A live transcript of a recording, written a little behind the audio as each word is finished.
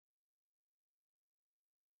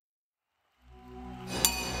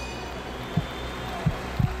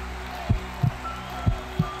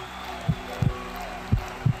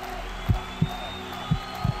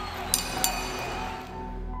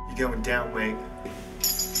can't wait.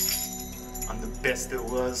 I'm the best there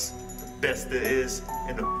was, the best there is,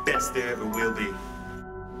 and the best there ever will be.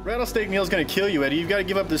 Rattlesnake Neil's gonna kill you, Eddie. You've got to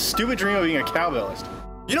give up this stupid dream of being a cowbellist.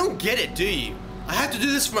 You don't get it, do you? I have to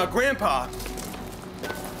do this for my grandpa.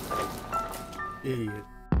 Idiot.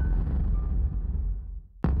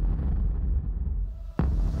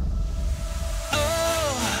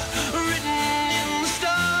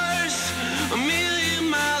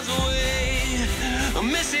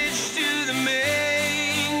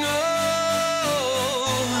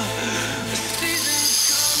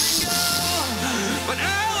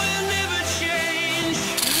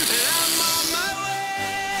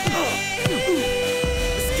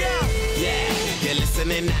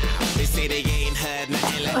 Now. They say they ain't heard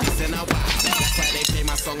nothing like this in a while. That's why they play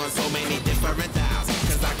my song on so many different dials.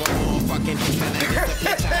 Cause I got more fucking hits than I used to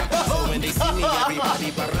pitch out. So when they see me,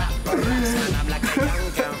 everybody barack. And I'm like a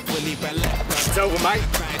young gun, fully black. It's over, mate.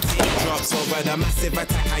 Drops over the massive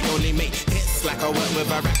attack. I only make hits like I work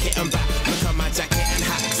with a racket and back. Look at my jacket and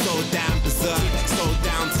hat. So down berserk, so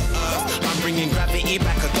down to earth. I'm bringing gravity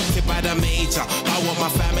back, adopted by the major. I want my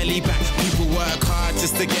family back. People work hard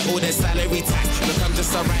just to get all their salary tax. Look, I'm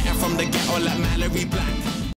just a writer from the ghetto like Mallory Black.